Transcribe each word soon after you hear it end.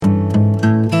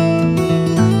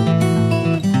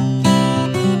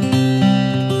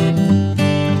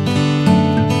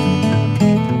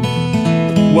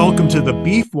to the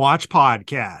Beef Watch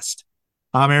podcast.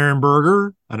 I'm Aaron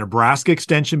Berger, a Nebraska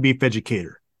Extension beef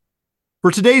educator.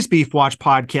 For today's Beef Watch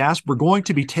podcast, we're going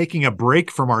to be taking a break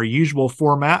from our usual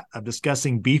format of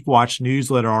discussing Beef Watch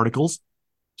newsletter articles.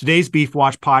 Today's Beef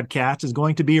Watch podcast is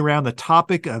going to be around the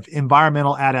topic of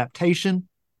environmental adaptation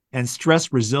and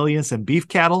stress resilience in beef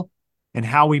cattle and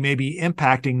how we may be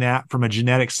impacting that from a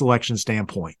genetic selection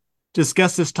standpoint. To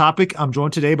discuss this topic, I'm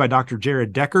joined today by Dr.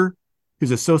 Jared Decker, who's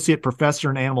Associate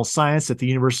Professor in Animal Science at the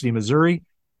University of Missouri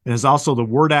and is also the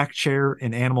Wardak Chair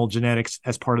in Animal Genetics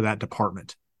as part of that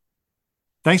department.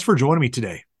 Thanks for joining me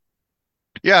today.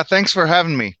 Yeah, thanks for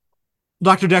having me.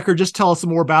 Dr. Decker, just tell us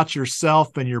more about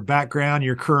yourself and your background,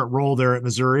 your current role there at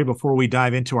Missouri before we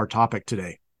dive into our topic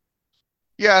today.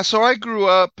 Yeah, so I grew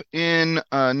up in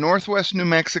Northwest New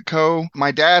Mexico.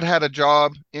 My dad had a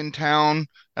job in town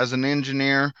as an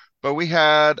engineer, but we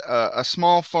had a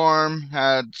small farm,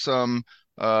 had some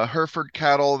Hereford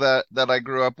cattle that I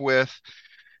grew up with.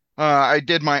 I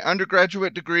did my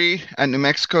undergraduate degree at New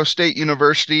Mexico State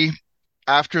University.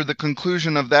 After the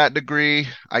conclusion of that degree,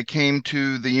 I came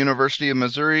to the University of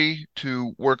Missouri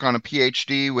to work on a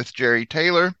PhD with Jerry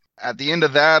Taylor. At the end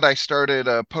of that, I started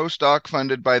a postdoc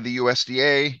funded by the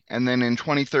USDA, and then in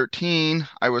 2013,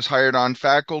 I was hired on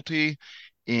faculty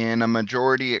in a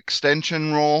majority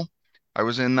extension role. I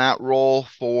was in that role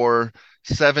for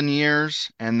 7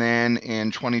 years, and then in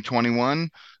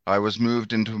 2021, I was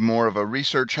moved into more of a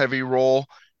research-heavy role,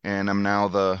 and I'm now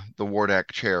the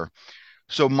Wardak Chair.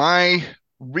 So my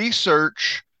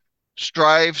research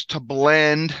strives to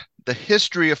blend the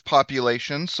history of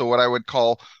populations, so what I would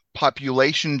call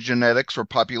population genetics or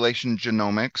population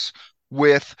genomics,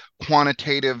 with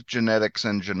quantitative genetics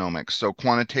and genomics. So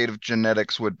quantitative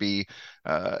genetics would be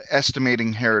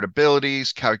estimating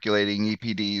heritabilities, calculating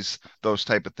EPDs, those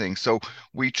type of things. So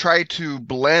we try to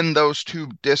blend those two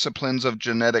disciplines of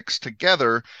genetics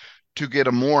together to get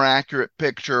a more accurate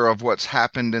picture of what's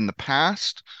happened in the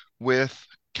past with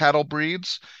cattle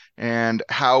breeds and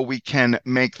how we can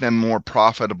make them more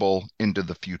profitable into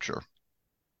the future.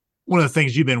 One of the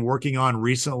things you've been working on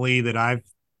recently that I've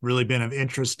really been of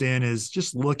interest in is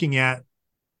just looking at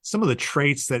some of the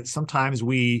traits that sometimes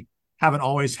we haven't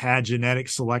always had genetic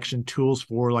selection tools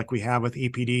for, like we have with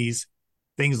EPDs,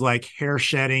 things like hair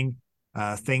shedding,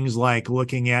 things like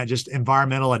looking at just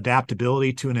environmental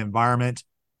adaptability to an environment,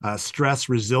 stress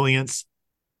resilience.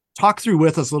 Talk through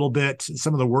with us a little bit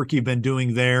some of the work you've been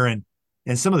doing there and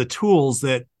some of the tools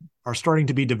that are starting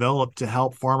to be developed to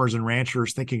help farmers and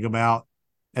ranchers thinking about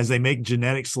as they make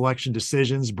genetic selection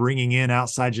decisions, bringing in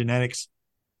outside genetics,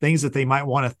 things that they might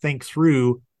want to think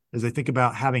through as they think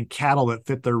about having cattle that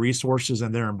fit their resources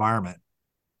and their environment.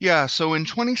 Yeah, so in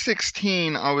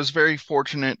 2016, I was very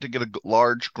fortunate to get a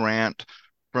large grant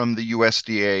from the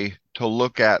USDA to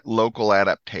look at local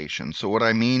adaptation. So what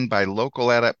I mean by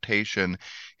local adaptation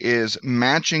is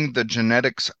matching the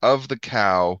genetics of the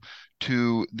cow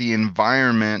to the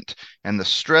environment and the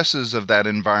stresses of that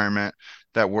environment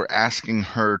that we're asking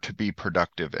her to be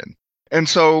productive in. And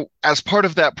so as part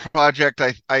of that project,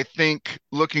 I think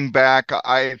looking back,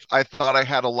 I thought I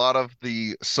had a lot of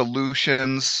the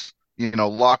solutions,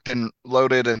 locked and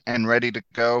loaded and ready to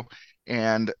go.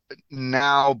 And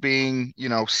now being,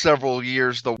 several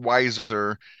years the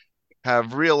wiser,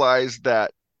 have realized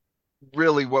that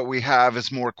really what we have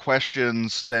is more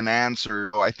questions than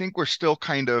answers. So I think we're still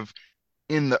kind of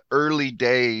in the early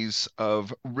days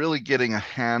of really getting a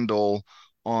handle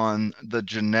on the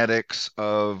genetics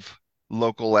of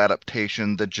local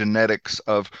adaptation, the genetics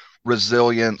of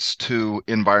resilience to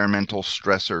environmental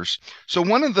stressors. So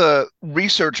one of the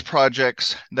research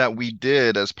projects that we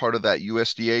did as part of that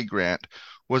USDA grant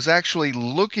was actually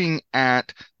looking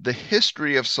at the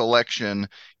history of selection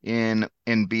in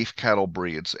beef cattle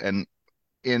breeds. And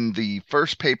in the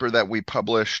first paper that we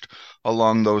published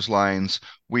along those lines,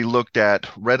 we looked at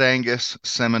Red Angus,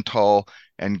 Simmental,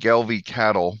 and Gelbvieh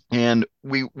cattle, and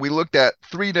we looked at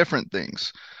three different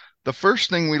things. The first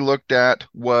thing we looked at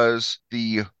was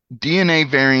the DNA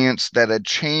variants that had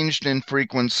changed in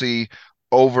frequency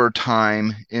over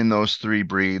time in those three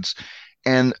breeds.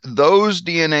 And those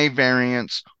DNA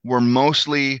variants were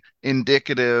mostly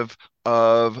indicative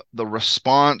of the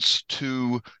response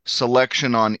to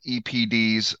selection on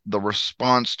EPDs, the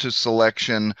response to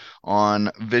selection on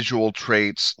visual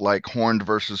traits like horned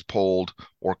versus polled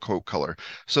or coat color.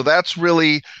 So that's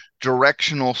really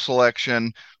directional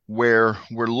selection, where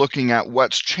we're looking at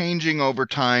what's changing over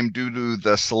time due to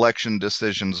the selection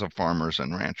decisions of farmers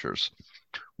and ranchers.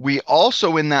 We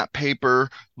also, in that paper,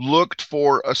 looked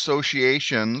for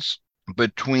associations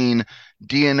between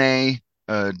DNA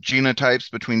genotypes,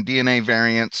 between DNA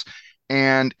variants,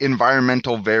 and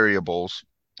environmental variables.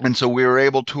 And so we were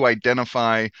able to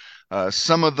identify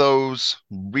some of those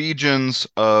regions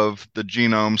of the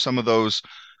genome, some of those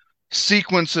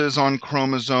sequences on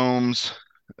chromosomes,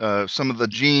 some of the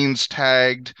genes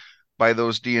tagged by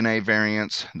those DNA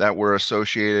variants that were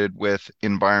associated with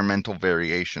environmental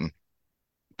variation.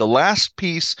 The last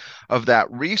piece of that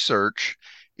research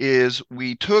is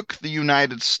we took the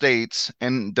United States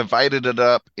and divided it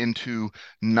up into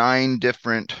 9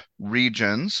 different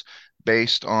regions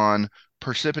based on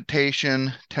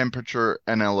precipitation, temperature,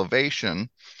 and elevation.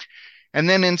 And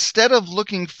then instead of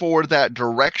looking for that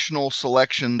directional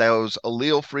selection, those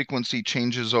allele frequency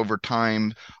changes over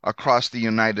time across the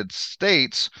United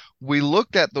States, we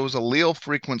looked at those allele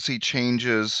frequency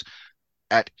changes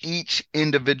at each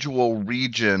individual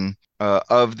region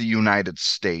of the United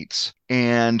States.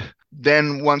 And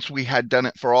then once we had done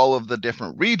it for all of the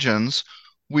different regions,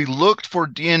 we looked for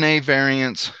DNA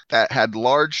variants that had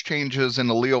large changes in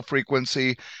allele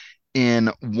frequency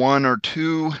in 1 or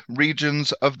 2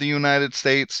 regions of the United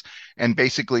States and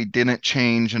basically didn't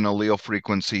change in allele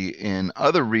frequency in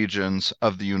other regions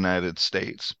of the United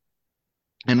States.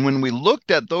 And when we looked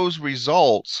at those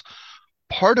results,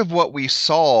 part of what we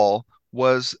saw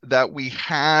was that we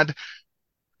had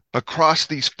across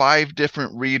these 5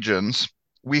 different regions,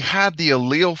 we had the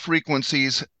allele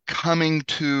frequencies coming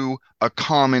to a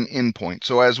common endpoint.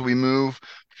 So as we move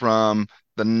from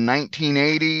the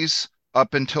 1980s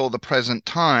up until the present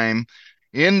time,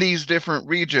 in these different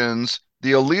regions,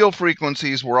 the allele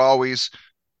frequencies were always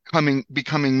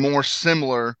becoming more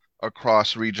similar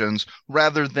across regions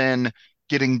rather than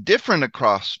getting different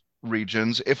across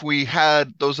regions. If we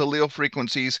had those allele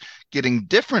frequencies getting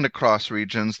different across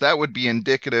regions, that would be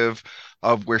indicative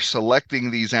of we're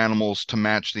selecting these animals to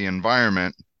match the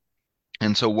environment.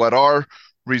 And so what our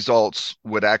results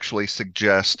would actually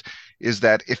suggest is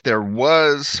that if there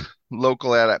was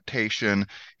local adaptation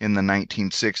in the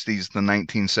 1960s, the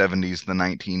 1970s, the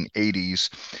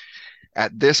 1980s,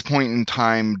 at this point in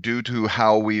time, due to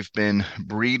how we've been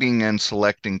breeding and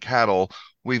selecting cattle,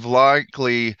 we've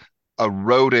likely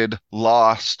eroded,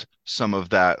 lost some of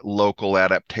that local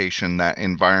adaptation, that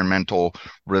environmental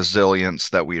resilience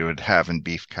that we would have in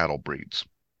beef cattle breeds.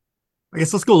 I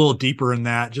guess let's go a little deeper in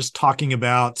that, just talking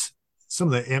about some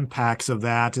of the impacts of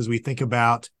that as we think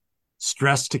about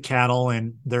stress to cattle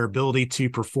and their ability to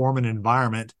perform in an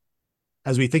environment.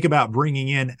 As we think about bringing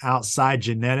in outside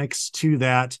genetics to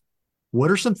that, what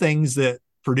are some things that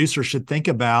producers should think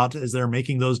about as they're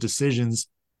making those decisions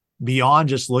beyond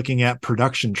just looking at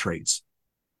production traits?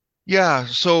 Yeah,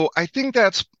 so I think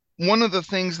that's one of the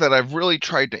things that I've really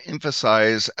tried to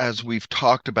emphasize as we've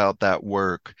talked about that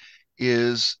work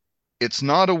is it's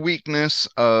not a weakness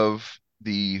of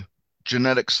the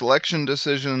genetic selection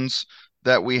decisions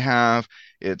that we have.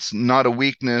 It's not a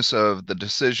weakness of the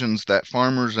decisions that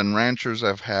farmers and ranchers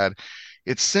have had.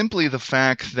 It's simply the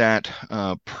fact that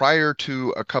prior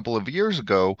to a couple of years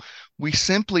ago, we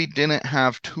simply didn't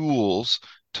have tools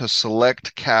to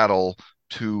select cattle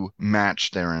to match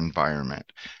their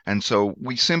environment. And so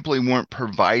we simply weren't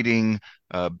providing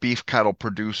beef cattle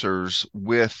producers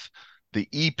with the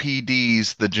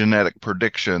EPDs, the genetic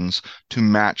predictions, to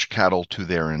match cattle to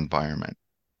their environment.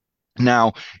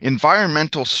 Now,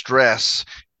 environmental stress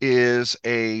is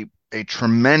a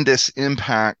tremendous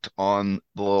impact on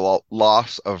the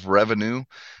loss of revenue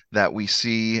that we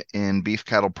see in beef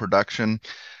cattle production.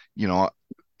 You know,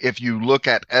 if you look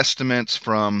at estimates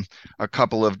from a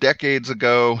couple of decades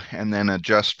ago and then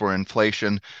adjust for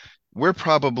inflation, we're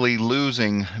probably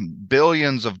losing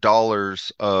billions of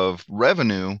dollars of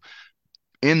revenue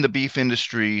in the beef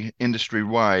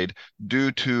industry-wide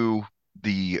due to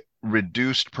the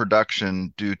reduced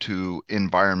production due to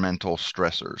environmental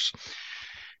stressors.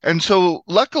 And so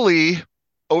luckily,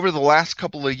 over the last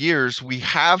couple of years, we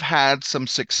have had some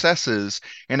successes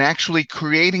in actually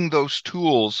creating those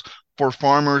tools for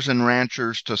farmers and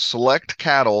ranchers to select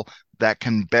cattle that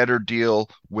can better deal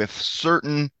with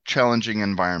certain challenging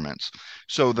environments.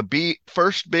 So the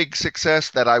first big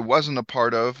success that I wasn't a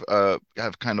part of,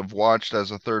 have kind of watched as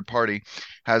a third party,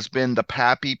 has been the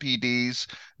PAP EPDs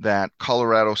that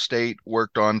Colorado State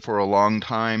worked on for a long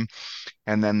time.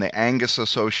 And then the Angus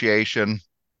Association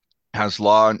has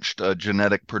launched a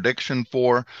genetic prediction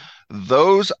for.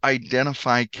 Those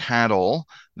identify cattle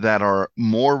that are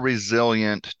more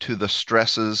resilient to the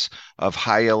stresses of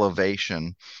high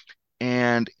elevation,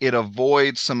 and it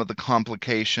avoids some of the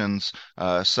complications,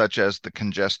 such as the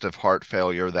congestive heart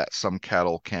failure that some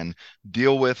cattle can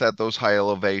deal with at those high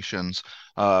elevations.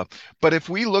 But if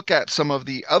we look at some of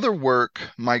the other work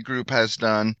my group has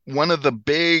done, one of the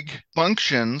big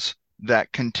functions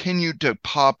that continued to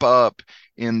pop up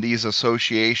in these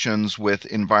associations with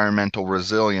environmental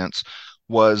resilience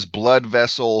was blood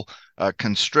vessel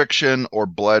constriction or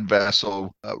blood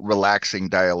vessel relaxing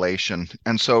dilation.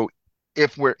 And so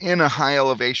if we're in a high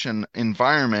elevation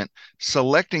environment,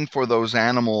 selecting for those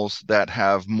animals that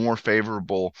have more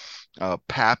favorable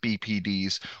PAP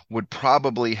EPDs would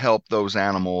probably help those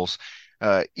animals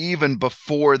even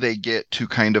before they get to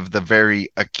kind of the very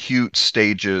acute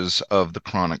stages of the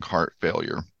chronic heart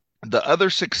failure. The other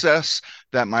success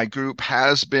that my group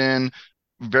has been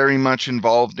very much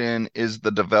involved in is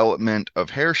the development of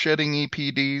hair shedding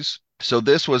EPDs. So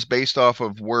this was based off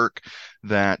of work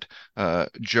that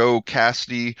Joe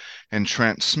Cassidy and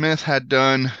Trent Smith had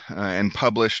done and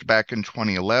published back in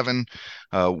 2011.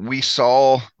 We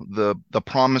saw the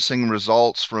promising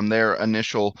results from their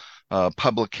initial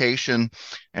publication.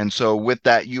 And so with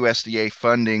that USDA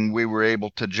funding, we were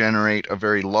able to generate a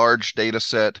very large data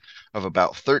set of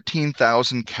about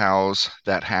 13,000 cows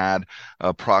that had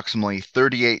approximately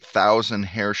 38,000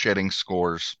 hair shedding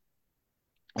scores.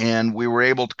 And we were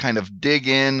able to kind of dig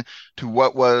in to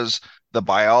what was the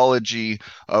biology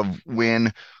of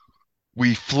when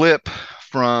we flip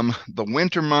from the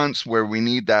winter months where we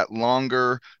need that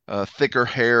longer, thicker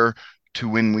hair to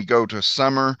when we go to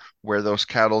summer where those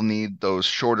cattle need those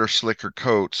shorter, slicker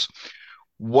coats.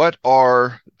 What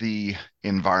are the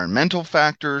environmental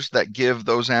factors that give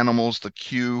those animals the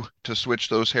cue to switch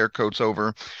those hair coats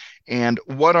over? And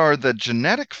what are the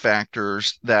genetic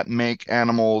factors that make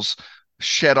animals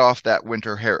shed off that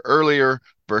winter hair earlier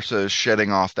versus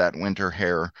shedding off that winter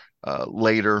hair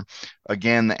later?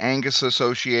 Again, the Angus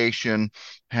Association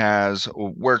has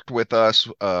worked with us.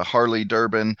 Harley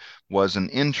Durbin was an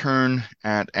intern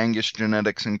at Angus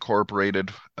Genetics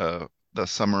Incorporated the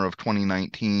summer of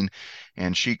 2019,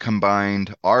 and she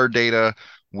combined our data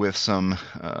with some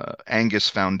Angus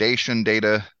Foundation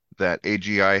data that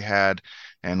AGI had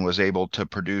and was able to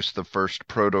produce the first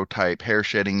prototype hair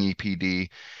shedding EPD.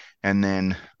 And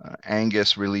then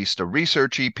Angus released a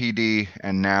research EPD,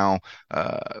 and now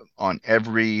on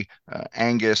every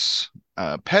Angus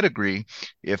pedigree,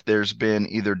 if there's been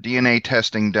either DNA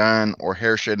testing done or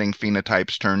hair shedding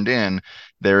phenotypes turned in,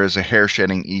 there is a hair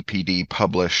shedding EPD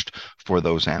published for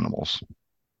those animals.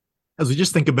 As we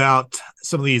just think about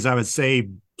some of these, I would say,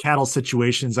 cattle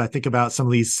situations, I think about some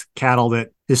of these cattle that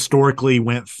historically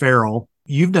went feral.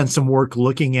 You've done some work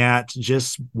looking at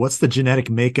just what's the genetic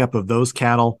makeup of those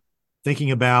cattle,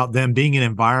 thinking about them being in an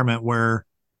environment where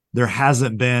there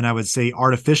hasn't been, I would say,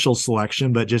 artificial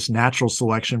selection, but just natural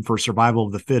selection for survival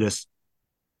of the fittest.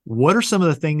 What are some of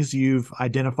the things you've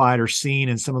identified or seen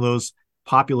in some of those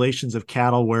populations of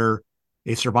cattle where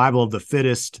a survival of the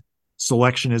fittest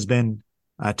selection has been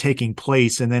taking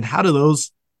place? And then how do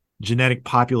those genetic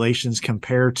populations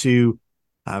compare to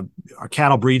our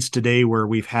cattle breeds today where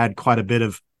we've had quite a bit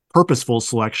of purposeful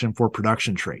selection for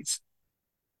production traits?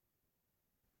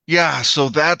 Yeah, so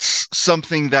that's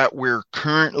something that we're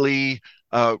currently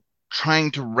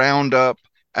trying to round up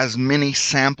as many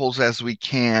samples as we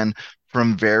can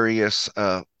from various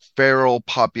feral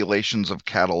populations of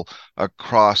cattle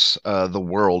across the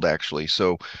world, actually.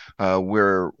 So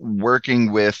we're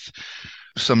working with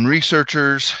some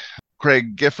researchers,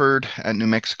 Craig Gifford at New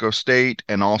Mexico State,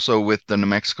 and also with the New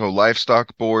Mexico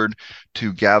Livestock Board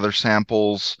to gather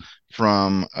samples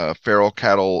from feral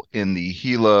cattle in the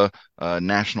Gila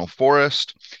National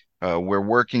Forest. We're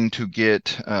working to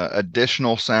get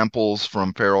additional samples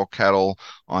from feral cattle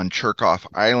on Chirkoff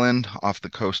Island off the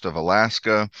coast of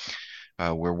Alaska.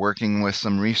 We're working with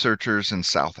some researchers in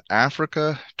South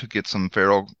Africa to get some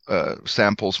feral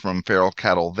samples from feral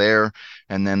cattle there.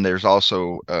 And then there's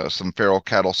also some feral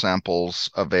cattle samples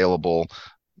available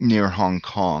near Hong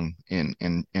Kong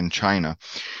in China.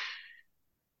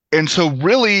 And so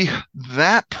really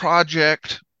that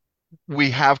project,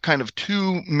 we have kind of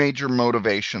two major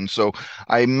motivations. So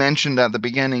I mentioned at the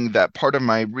beginning that part of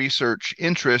my research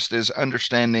interest is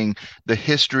understanding the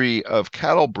history of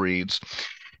cattle breeds.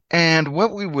 And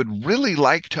what we would really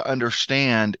like to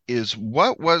understand is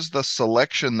what was the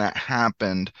selection that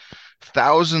happened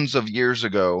thousands of years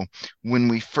ago when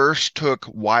we first took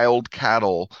wild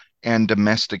cattle and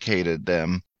domesticated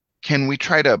them? Can we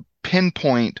try to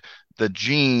pinpoint the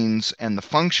genes and the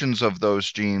functions of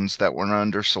those genes that were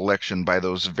under selection by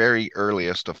those very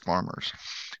earliest of farmers?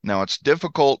 Now, it's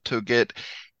difficult to get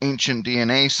ancient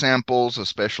DNA samples,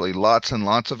 especially lots and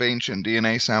lots of ancient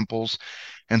DNA samples.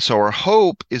 And so our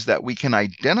hope is that we can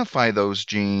identify those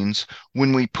genes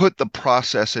when we put the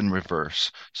process in reverse.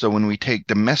 So when we take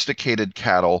domesticated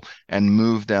cattle and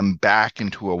move them back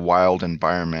into a wild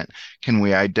environment, can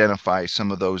we identify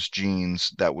some of those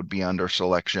genes that would be under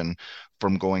selection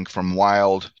from going from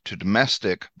wild to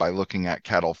domestic by looking at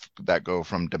cattle that go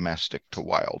from domestic to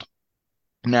wild?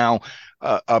 Now,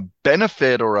 a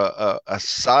benefit or a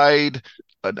side,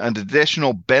 an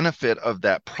additional benefit of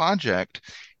that project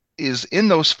is in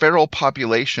those feral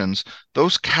populations,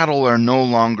 those cattle are no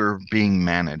longer being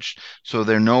managed. So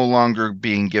they're no longer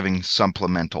being given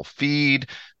supplemental feed.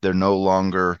 They're no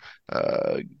longer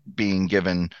being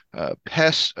given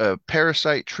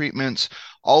parasite treatments.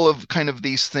 All of kind of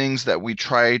these things that we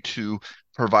try to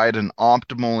provide an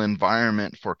optimal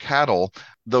environment for cattle,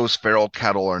 those feral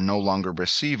cattle are no longer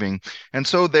receiving. And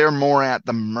so they're more at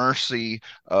the mercy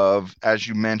of, as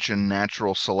you mentioned,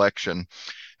 natural selection.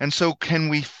 And so, can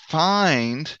we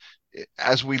find,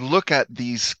 as we look at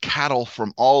these cattle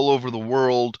from all over the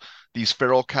world, these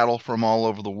feral cattle from all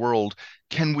over the world,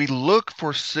 can we look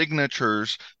for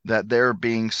signatures that they're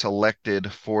being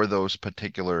selected for those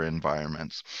particular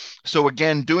environments? So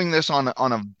again, doing this on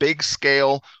a big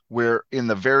scale, we're in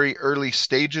the very early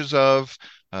stages of.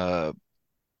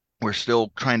 We're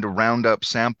still trying to round up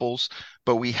samples,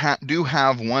 but we do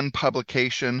have one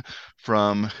publication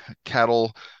from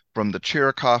cattle from the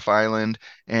Chirikov Island.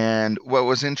 And what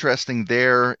was interesting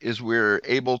there is we're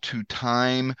able to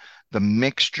time the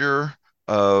mixture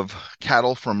of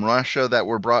cattle from Russia that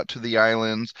were brought to the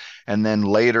islands, and then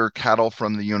later cattle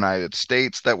from the United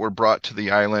States that were brought to the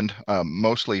island.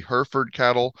 Mostly Hereford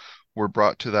cattle were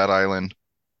brought to that island.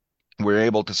 We're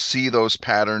able to see those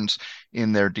patterns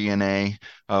in their DNA.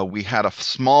 We had a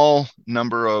small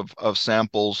number of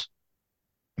samples,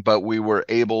 but we were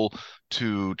able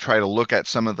to try to look at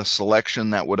some of the selection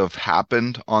that would have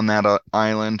happened on that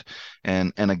island.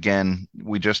 And again,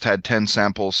 we just had 10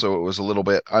 samples, so it was a little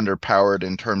bit underpowered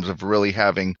in terms of really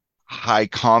having high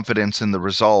confidence in the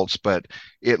results, but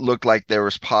it looked like there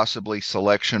was possibly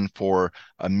selection for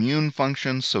immune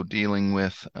functions, so dealing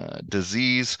with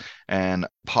disease, and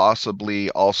possibly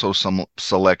also some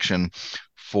selection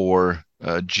for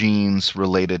genes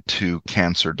related to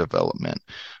cancer development.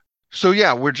 So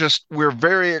yeah, we're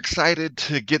very excited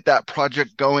to get that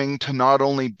project going to not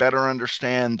only better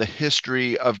understand the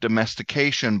history of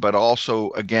domestication, but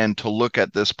also again to look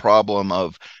at this problem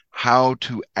of how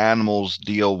do animals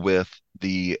deal with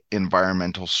the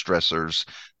environmental stressors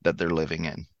that they're living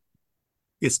in.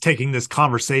 It's taking this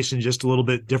conversation just a little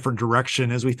bit different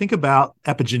direction as we think about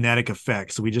epigenetic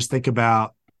effects. We just think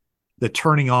about the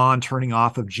turning on, turning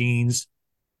off of genes.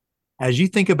 As you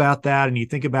think about that and you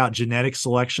think about genetic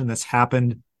selection that's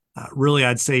happened really,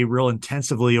 I'd say real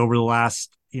intensively over the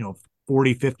last,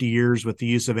 40, 50 years with the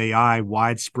use of AI,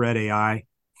 widespread AI,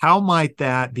 how might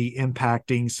that be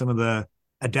impacting some of the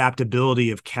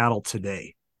adaptability of cattle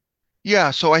today?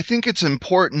 Yeah, so I think it's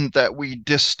important that we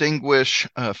distinguish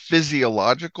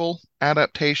physiological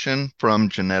adaptation from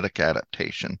genetic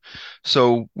adaptation.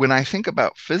 So when I think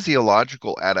about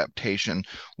physiological adaptation,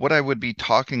 what I would be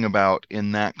talking about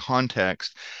in that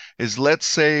context is, let's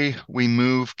say we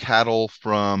move cattle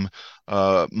from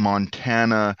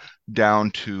Montana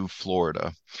down to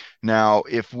Florida. Now,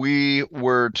 if we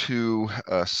were to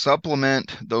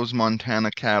supplement those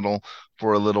Montana cattle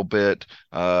for a little bit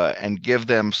and give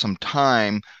them some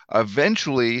time,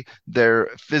 eventually their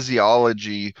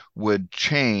physiology would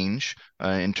change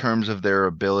in terms of their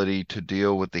ability to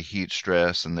deal with the heat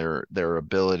stress and their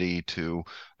ability to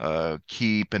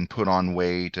keep and put on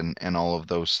weight and all of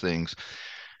those things.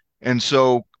 And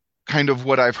so kind of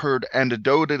what I've heard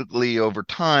anecdotally over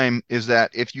time is that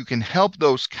if you can help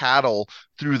those cattle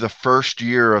through the first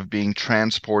year of being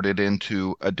transported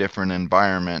into a different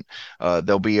environment,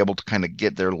 they'll be able to kind of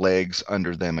get their legs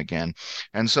under them again.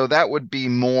 And so that would be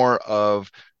more of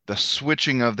the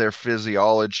switching of their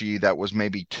physiology that was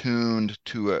maybe tuned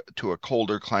to a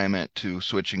colder climate, to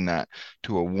switching that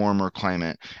to a warmer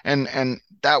climate. And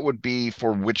that would be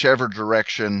for whichever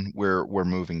direction we're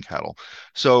moving cattle.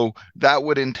 So that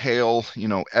would entail,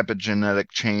 epigenetic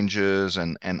changes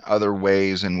and other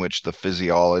ways in which the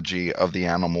physiology of the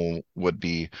animal would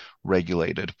be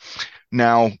regulated.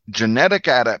 Now, genetic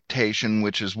adaptation,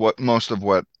 which is what most of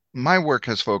what my work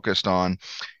has focused on,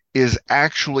 is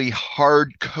actually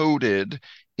hard coded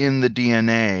in the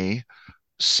DNA,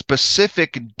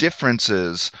 specific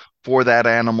differences for that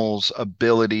animal's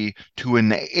ability to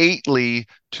innately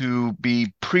to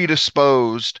be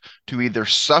predisposed to either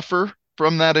suffer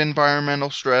from that environmental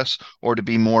stress or to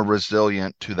be more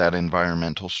resilient to that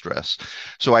environmental stress.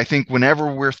 So I think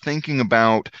whenever we're thinking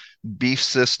about beef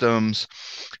systems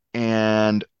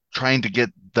and trying to get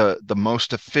the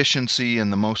most efficiency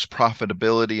and the most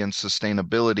profitability and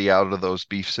sustainability out of those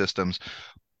beef systems,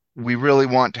 we really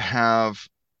want to have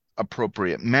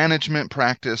appropriate management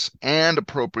practice and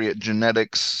appropriate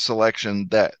genetics selection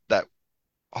that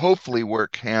hopefully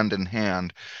work hand in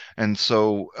hand. And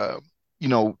so, you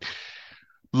know,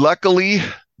 luckily,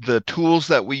 the tools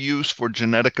that we use for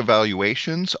genetic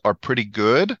evaluations are pretty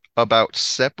good about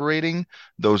separating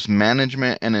those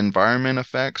management and environment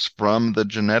effects from the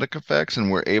genetic effects, and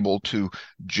we're able to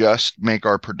just make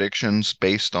our predictions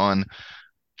based on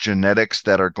genetics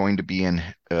that are going to be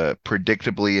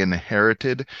predictably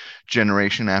inherited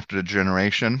generation after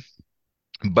generation.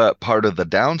 But part of the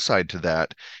downside to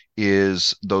that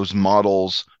is those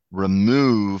models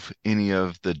remove any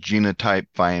of the genotype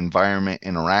by environment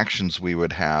interactions we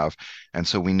would have. And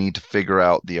so we need to figure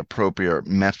out the appropriate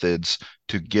methods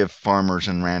to give farmers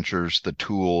and ranchers the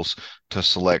tools to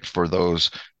select for those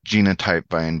genotype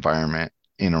by environment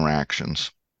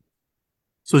interactions.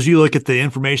 So as you look at the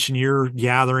information you're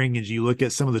gathering, as you look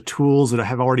at some of the tools that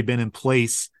have already been in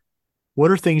place, what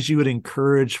are things you would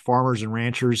encourage farmers and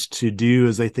ranchers to do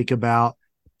as they think about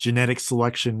genetic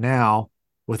selection now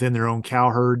within their own cow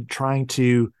herd, trying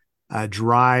to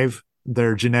drive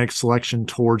their genetic selection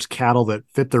towards cattle that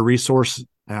fit their resource,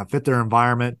 fit their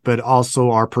environment, but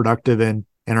also are productive and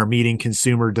are meeting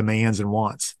consumer demands and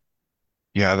wants?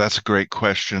 Yeah, that's a great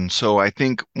question. So I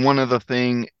think one of the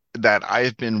thing that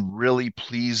I've been really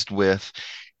pleased with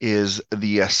is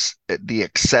the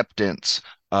acceptance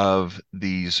of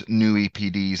these new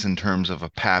EPDs in terms of a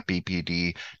PAP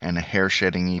EPD and a hair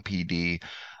shedding EPD.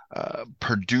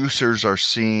 Producers are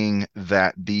seeing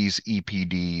that these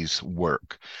EPDs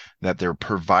work, that they're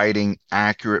providing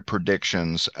accurate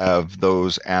predictions of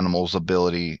those animals'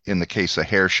 ability, in the case of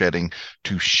hair shedding,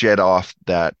 to shed off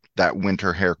that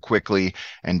winter hair quickly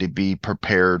and to be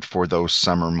prepared for those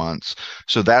summer months.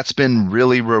 So that's been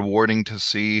really rewarding to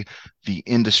see the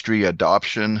industry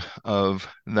adoption of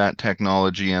that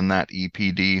technology and that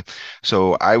EPD.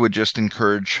 So I would just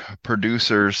encourage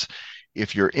producers,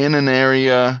 if you're in an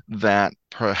area that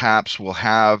perhaps will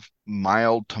have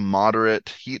mild to moderate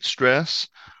heat stress,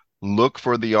 look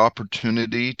for the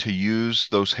opportunity to use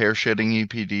those hair shedding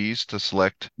EPDs to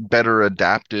select better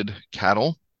adapted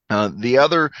cattle. The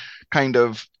other kind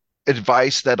of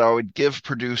advice that I would give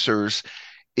producers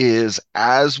is,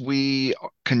 as we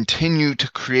continue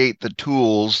to create the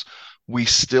tools, we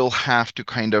still have to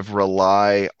kind of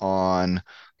rely on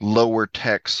lower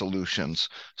tech solutions.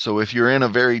 So if you're in a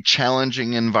very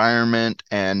challenging environment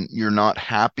and you're not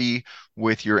happy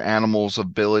with your animal's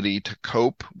ability to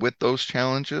cope with those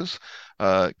challenges,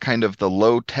 kind of the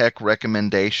low tech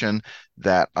recommendation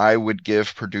that I would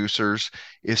give producers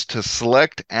is to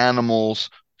select animals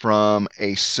from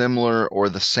a similar or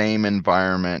the same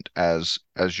environment as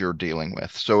you're dealing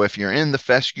with. So if you're in the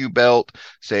fescue belt,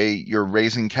 say you're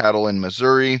raising cattle in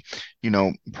Missouri,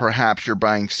 perhaps you're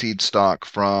buying seed stock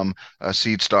from a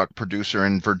seed stock producer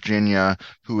in Virginia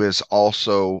who is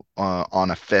also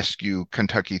on a fescue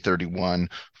Kentucky 31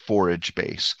 forage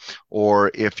base.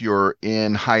 Or if you're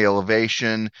in high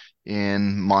elevation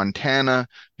in Montana,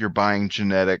 you're buying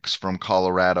genetics from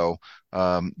Colorado.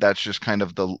 That's just kind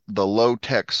of the low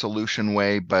tech solution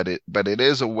way, but it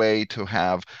is a way to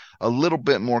have a little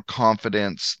bit more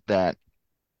confidence that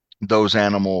those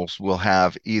animals will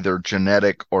have either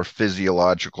genetic or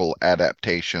physiological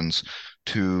adaptations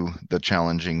to the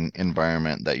challenging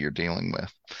environment that you're dealing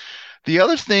with. The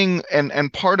other thing,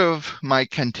 and part of my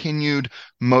continued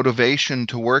motivation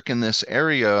to work in this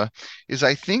area, is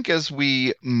I think as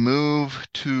we move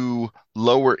to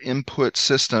lower input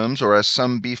systems, or as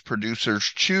some beef producers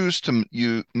choose to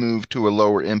move to a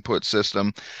lower input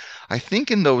system, I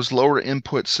think in those lower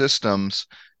input systems,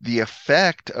 the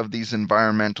effect of these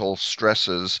environmental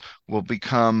stresses will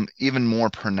become even more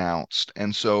pronounced.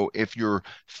 And so if you're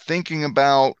thinking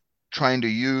about trying to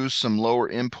use some lower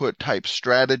input type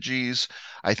strategies,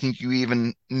 I think you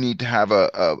even need to have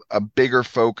a bigger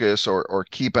focus or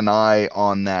keep an eye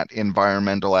on that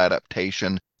environmental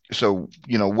adaptation. So,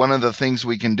 one of the things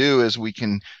we can do is we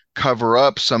can cover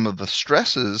up some of the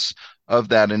stresses of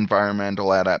that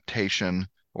environmental adaptation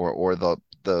or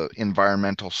the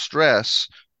environmental stress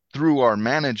through our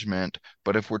management.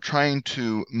 But if we're trying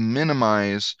to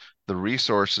minimize the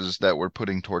resources that we're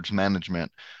putting towards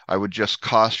management, I would just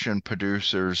caution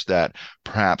producers that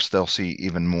perhaps they'll see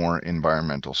even more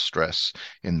environmental stress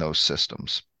in those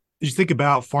systems. As you think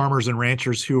about farmers and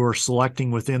ranchers who are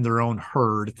selecting within their own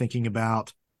herd, thinking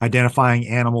about identifying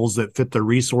animals that fit the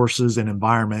resources and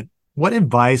environment. What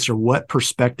advice or what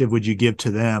perspective would you give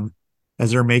to them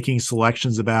as they're making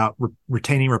selections about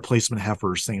retaining replacement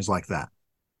heifers, things like that?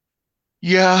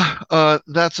 Yeah,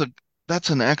 that's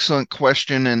an excellent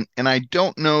question, and I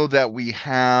don't know that we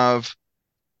have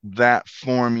that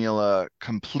formula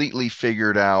completely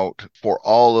figured out for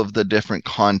all of the different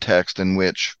contexts in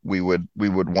which we would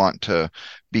want to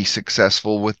be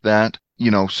successful with that.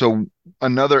 So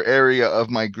another area of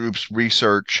my group's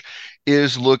research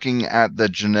is looking at the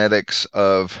genetics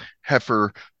of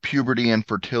heifer puberty and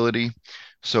fertility.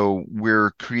 So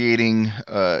we're creating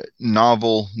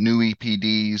novel new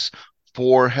EPDs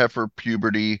for heifer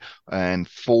puberty and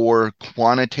for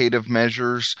quantitative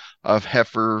measures of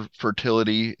heifer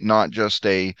fertility, not just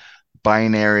a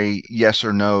binary yes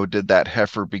or no, did that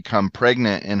heifer become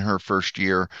pregnant in her first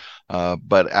year,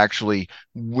 but actually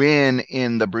when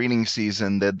in the breeding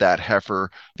season did that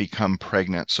heifer become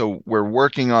pregnant. So we're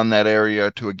working on that area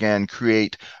to again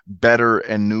create better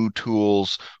and new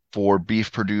tools for beef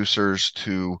producers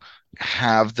to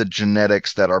have the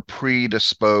genetics that are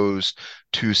predisposed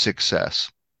to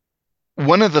success.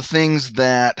 One of the things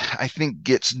that I think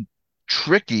gets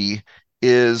tricky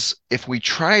is if we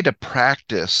try to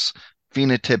practice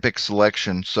phenotypic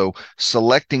selection, so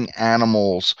selecting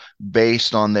animals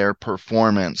based on their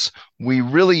performance, we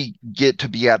really get to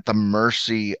be at the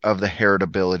mercy of the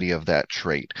heritability of that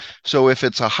trait. So if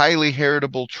it's a highly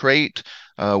heritable trait,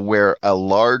 where a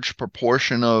large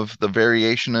proportion of the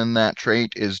variation in that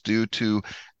trait is due to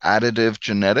additive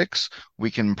genetics, we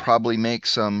can probably make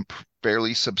some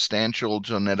fairly substantial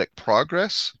genetic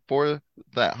progress for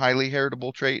that highly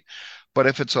heritable trait. But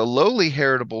if it's a lowly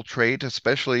heritable trait,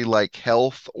 especially like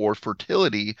health or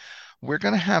fertility, we're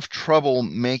going to have trouble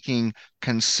making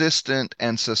consistent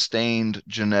and sustained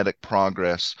genetic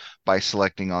progress by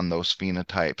selecting on those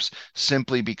phenotypes,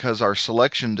 simply because our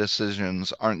selection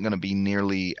decisions aren't going to be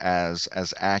nearly as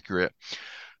accurate.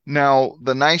 Now,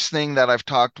 the nice thing that I've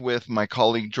talked with my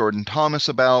colleague Jordan Thomas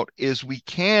about is we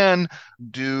can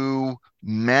do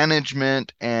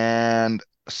management and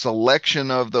selection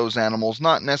of those animals,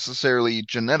 not necessarily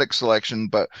genetic selection,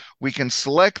 but we can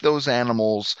select those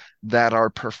animals that are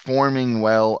performing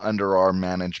well under our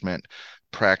management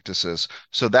practices.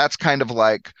 So that's kind of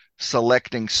like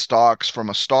selecting stocks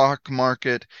from a stock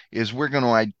market, is we're going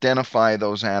to identify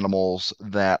those animals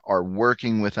that are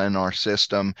working within our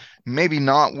system, maybe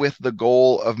not with the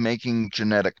goal of making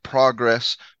genetic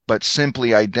progress, but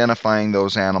simply identifying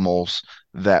those animals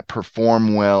that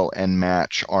perform well and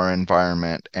match our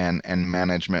environment and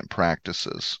management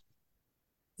practices.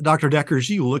 Dr. Decker, as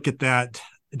you look at that,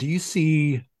 do you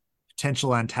see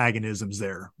potential antagonisms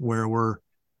there where we're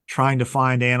trying to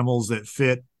find animals that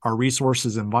fit our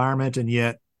resources environment and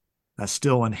yet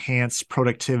still enhance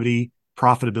productivity,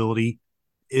 profitability?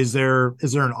 Is there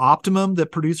an optimum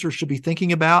that producers should be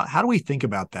thinking about? How do we think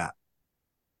about that?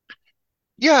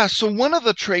 Yeah, so one of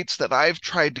the traits that I've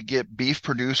tried to get beef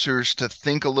producers to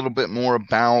think a little bit more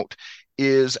about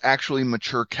is actually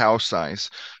mature cow size.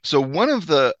 So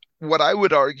what I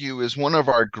would argue is one of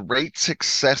our great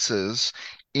successes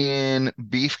in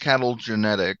beef cattle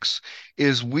genetics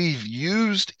is we've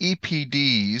used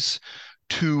EPDs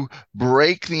to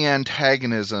break the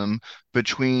antagonism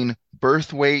between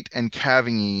birth weight and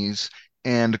calving ease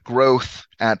and growth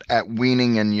at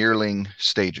weaning and yearling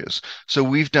stages. So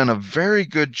we've done a very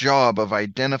good job of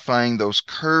identifying those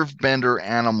curve bender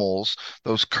animals,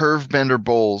 those curve bender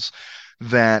bulls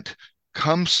that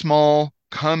come small,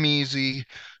 come easy,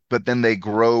 but then they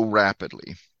grow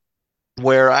rapidly.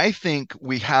 Where I think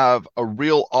we have a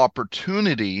real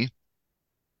opportunity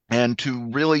and to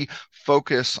really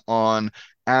focus on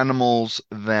animals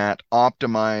that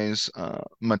optimize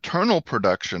maternal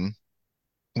production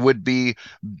would be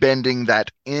bending that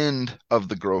end of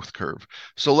the growth curve.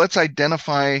 So let's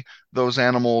identify those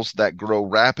animals that grow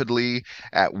rapidly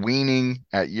at weaning,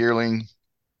 at yearling,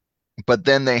 but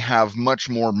then they have much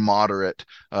more moderate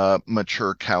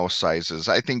mature cow sizes.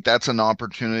 I think that's an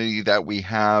opportunity that we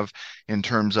have in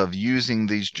terms of using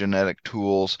these genetic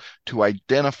tools to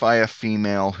identify a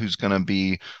female who's going to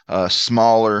be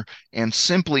smaller and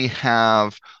simply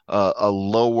have a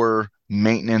lower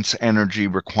maintenance energy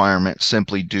requirement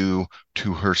simply due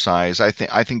to her size. I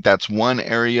think that's one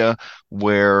area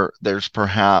where there's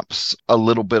perhaps a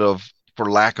little bit of,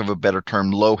 for lack of a better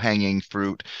term, low-hanging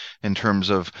fruit in terms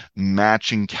of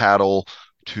matching cattle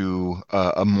to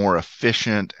a more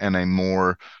efficient and a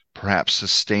more perhaps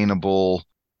sustainable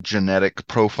genetic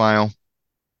profile.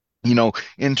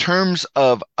 In terms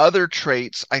of other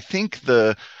traits, I think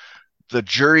the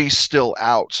jury's still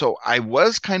out. So I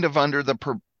was kind of under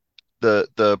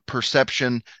the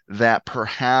perception that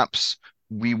perhaps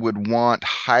we would want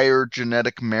higher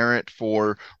genetic merit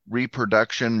for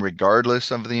reproduction regardless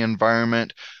of the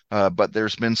environment. But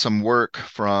there's been some work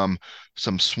from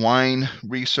some swine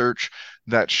research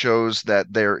that shows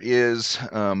that there is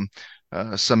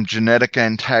some genetic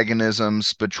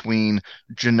antagonisms between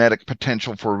genetic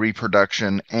potential for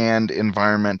reproduction and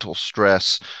environmental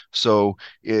stress. So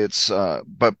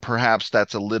but perhaps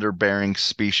that's a litter-bearing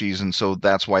species, and so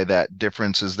that's why that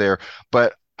difference is there.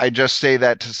 But I just say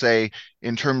that to say,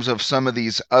 in terms of some of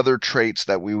these other traits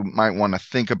that we might want to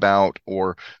think about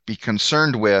or be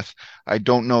concerned with, I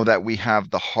don't know that we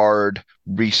have the hard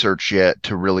research yet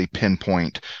to really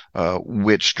pinpoint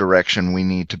which direction we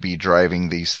need to be driving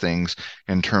these things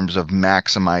in terms of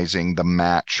maximizing the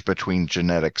match between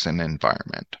genetics and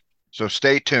environment. So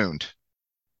stay tuned.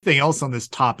 Anything else on this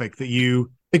topic that you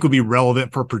think would be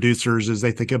relevant for producers as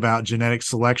they think about genetic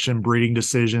selection, breeding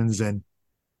decisions, and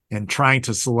trying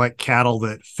to select cattle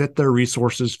that fit their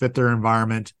resources, fit their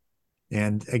environment?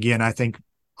 And again, I think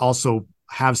also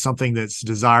have something that's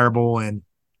desirable and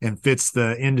fits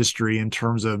the industry in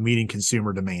terms of meeting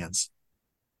consumer demands.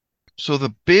 So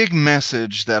the big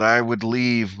message that I would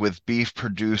leave with beef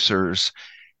producers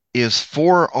is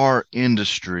for our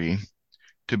industry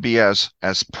to be as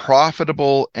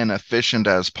profitable and efficient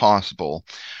as possible.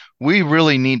 We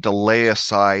really need to lay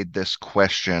aside this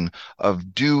question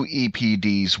of do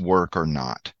EPDs work or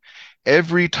not.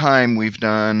 Every time we've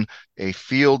done a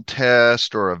field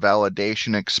test or a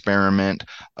validation experiment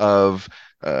of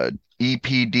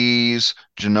EPDs,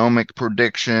 genomic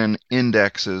prediction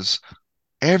indexes,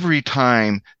 every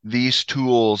time these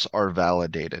tools are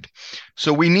validated.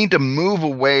 So we need to move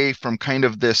away from kind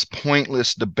of this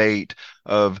pointless debate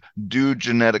of do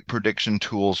genetic prediction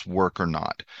tools work or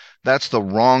not. That's the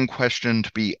wrong question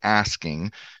to be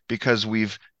asking, because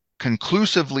we've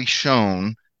conclusively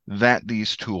shown that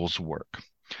these tools work.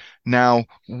 Now,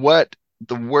 what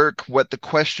the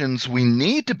questions we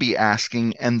need to be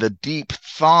asking, and the deep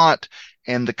thought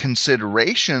and the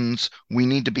considerations we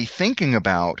need to be thinking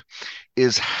about,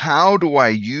 is how do I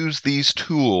use these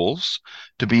tools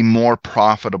to be more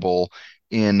profitable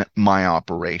in my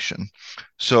operation?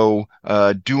 So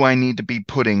do I need to be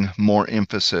putting more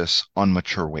emphasis on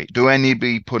mature weight? Do I need to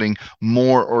be putting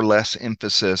more or less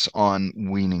emphasis on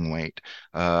weaning weight?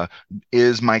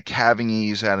 Is my calving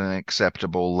ease at an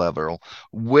acceptable level?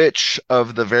 Which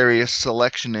of the various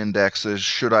selection indexes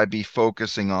should I be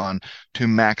focusing on to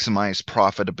maximize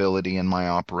profitability in my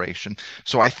operation?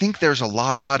 So I think there's a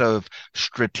lot of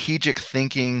strategic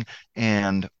thinking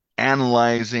and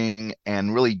analyzing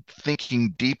and really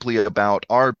thinking deeply about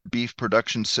our beef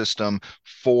production system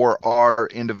for our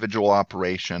individual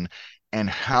operation, and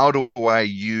how do I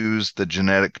use the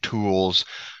genetic tools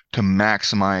to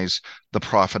maximize the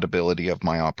profitability of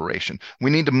my operation.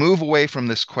 We need to move away from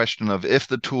this question of if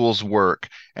the tools work,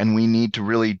 and we need to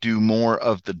really do more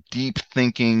of the deep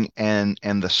thinking and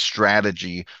the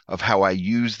strategy of how I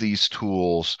use these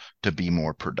tools to be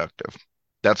more productive.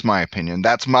 That's my opinion.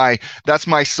 That's my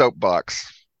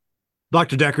soapbox.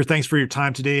 Dr. Decker, thanks for your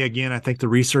time today. Again, I think the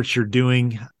research you're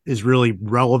doing is really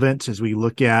relevant as we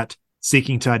look at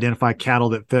seeking to identify cattle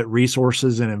that fit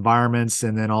resources and environments,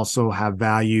 and then also have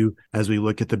value as we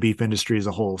look at the beef industry as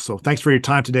a whole. So thanks for your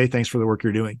time today. Thanks for the work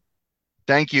you're doing.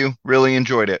 Thank you. Really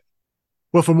enjoyed it.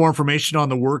 Well, for more information on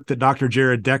the work that Dr.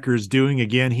 Jared Decker is doing,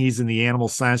 again, he's in the Animal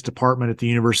Science Department at the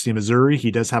University of Missouri.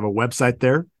 He does have a website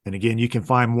there. And again, you can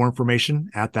find more information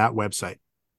at that website.